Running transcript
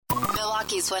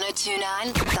Rockies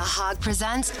 102.9, The Hog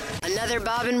presents another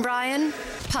Bob and Brian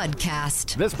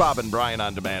podcast. This Bob and Brian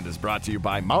On Demand is brought to you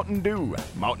by Mountain Dew.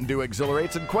 Mountain Dew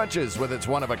exhilarates and quenches with its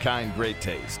one-of-a-kind great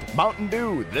taste. Mountain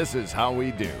Dew, this is how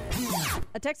we do.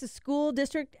 A Texas school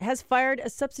district has fired a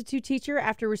substitute teacher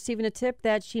after receiving a tip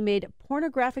that she made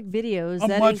pornographic videos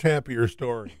A much happier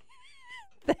story.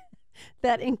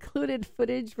 that included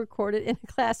footage recorded in a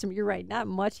classroom. You're right, not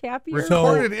much happier.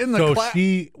 Recorded in the class. So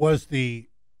she was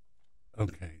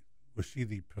was she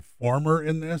the performer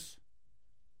in this,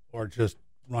 or just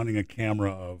running a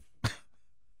camera of?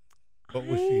 What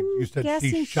was she? You said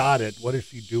she shot it. What is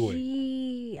she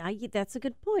doing? That's a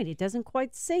good point. It doesn't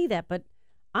quite say that, but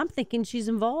I'm thinking she's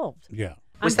involved. Yeah.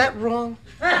 Was that wrong?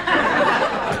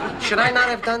 Should I not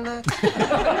have done that?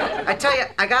 I tell you,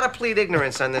 I gotta plead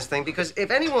ignorance on this thing, because if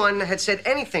anyone had said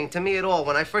anything to me at all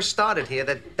when I first started here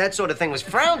that sort of thing was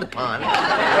frowned upon,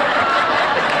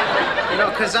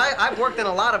 because I've worked in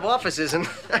a lot of offices, and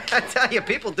I tell you,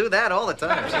 people do that all the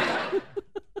time.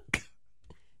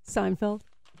 Seinfeld.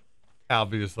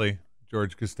 Obviously,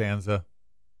 George Costanza.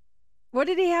 What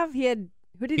did he have?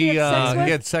 Who did he have sex with?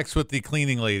 He had sex with the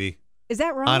cleaning lady. Is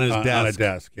that wrong? On his desk. On a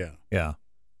desk, yeah. Yeah.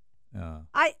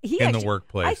 The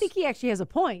workplace. I think he actually has a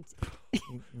point.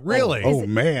 Really?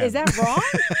 Man. Is that wrong?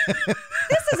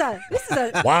 This is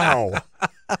a Wow.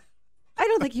 I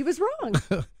don't think he was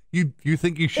wrong. You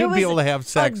think you should be able to have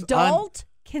sex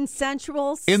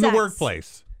consensual sex in the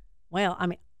workplace? Well, I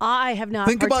mean, I have not.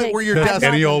 Think about where your desk.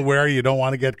 Any old where you don't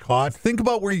want to get caught. Think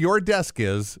about where your desk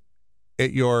is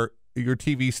at your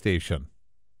TV station,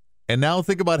 and now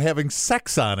think about having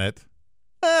sex on it.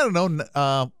 I don't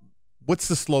know. What's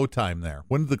the slow time there?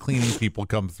 When do the cleaning people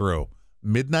come through?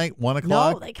 Midnight, 1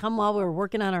 o'clock? No, they come while we're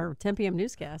working on our 10 p.m.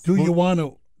 newscast. Do you want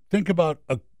to think about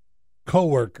a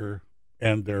coworker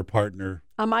and their partner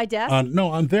on my desk?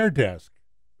 On their desk,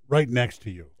 right next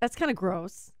to you. That's kind of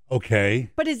gross.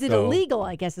 Okay. But is it illegal,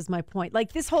 I guess is my point.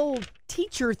 Like, this whole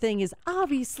teacher thing is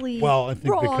obviously I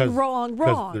think wrong.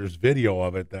 Because there's video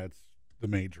of it, that's the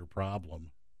major problem.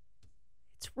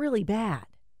 It's really bad.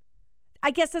 I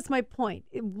guess that's my point.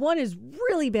 One is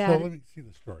really bad. So let me see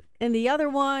the story. And the other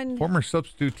one... Former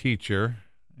substitute teacher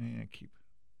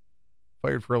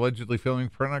fired for allegedly filming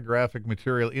pornographic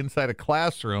material inside a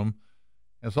classroom,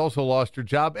 has also lost her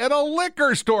job at a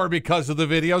liquor store because of the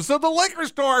video. So the liquor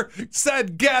store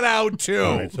said, get out too.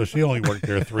 All right, so she only worked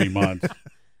there 3 months.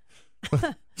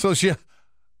 So she...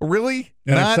 Really?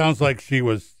 And it sounds like she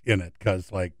was in it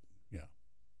because,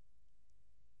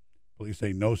 police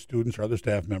say no students or other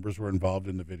staff members were involved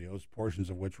in the videos, portions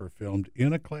of which were filmed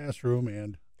in a classroom.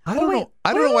 And I don't know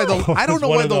why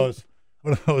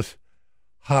one of those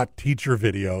hot teacher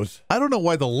videos. I don't know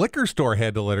why the liquor store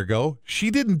had to let her go. She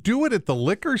didn't do it at the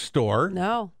liquor store.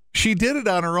 No, she did it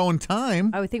on her own time.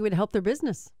 I would think it would help their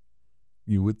business.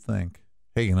 You would think.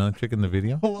 Hey, you know, chick in the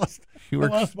video. I lost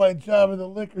my job at the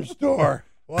liquor store.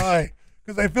 Why?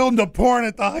 Because I filmed a porn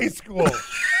at the high school.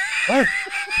 What?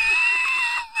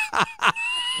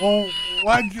 Well,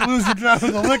 why'd you lose your job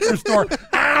at the liquor store?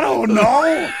 I don't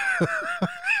know.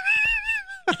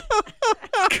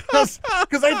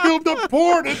 Because I filmed a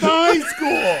porn at the high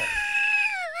school.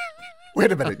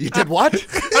 Wait a minute, you did what?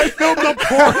 I filmed a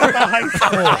porn at the high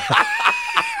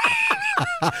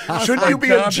school. Shouldn't you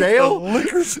be in jail? At the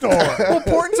liquor store. Well,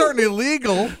 porns aren't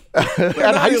illegal.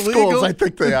 At high schools, I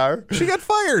think they are. She got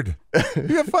fired. You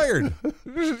got fired.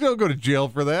 You don't go to jail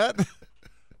for that.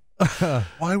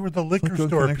 Why were the liquor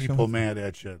store people mad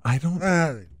at you? I don't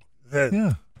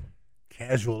know.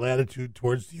 Casual attitude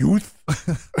towards youth.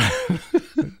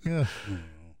 Yeah.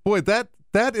 Boy, that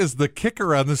is the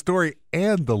kicker on the story,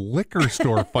 and the liquor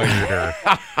store fired her.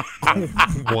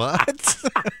 What?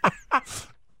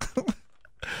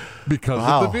 Because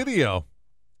of the video.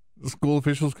 The school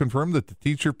officials confirmed that the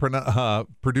teacher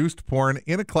produced porn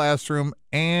in a classroom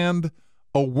and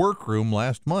a workroom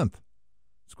last month.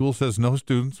 School says no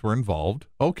students were involved.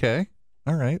 Okay.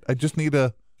 All right. I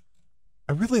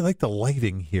really like the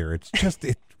lighting here. It's just,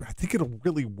 I think it'll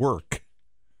really work.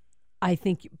 I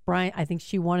think, Brian,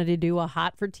 she wanted to do a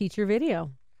hot for teacher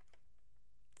video.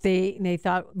 They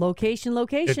thought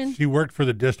location. She worked for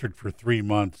the district for 3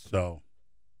 months, so.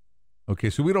 Okay,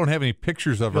 so we don't have any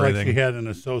pictures of her. Like she had an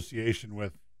association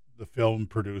with the film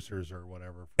producers or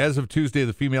whatever. As of Tuesday,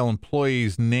 the female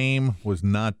employee's name was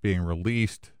not being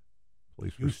released.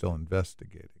 Police were still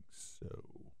investigating. So,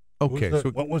 okay.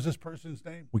 So what was this person's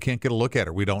name? We can't get a look at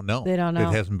her. We don't know. They don't know.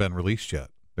 It hasn't been released yet.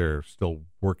 They're still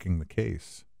working the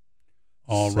case.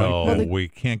 All so right. So we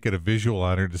can't get a visual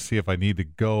on her to see if I need to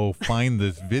go find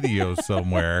this video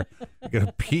somewhere. Get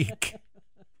a peek.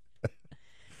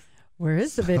 Where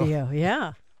is the video?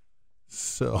 Yeah.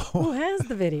 So who has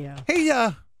the video?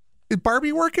 Hey, is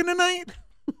Barbie working tonight?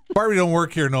 Barbie don't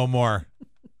work here no more.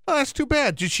 Oh, that's too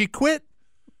bad. Did she quit?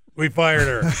 We fired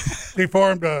her. She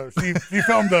filmed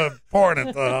the porn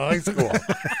at the high school.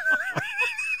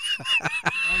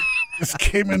 Just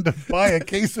came in to buy a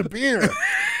case of beer.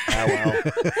 Well.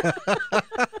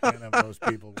 Can't have those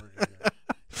people working here.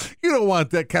 You don't want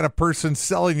that kind of person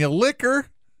selling you liquor,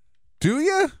 do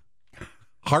you?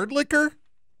 Hard liquor?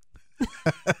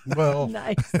 Well,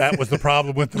 Nice. That was the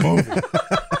problem with the movie.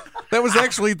 That was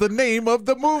actually the name of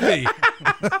the movie.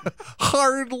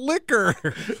 Hard liquor.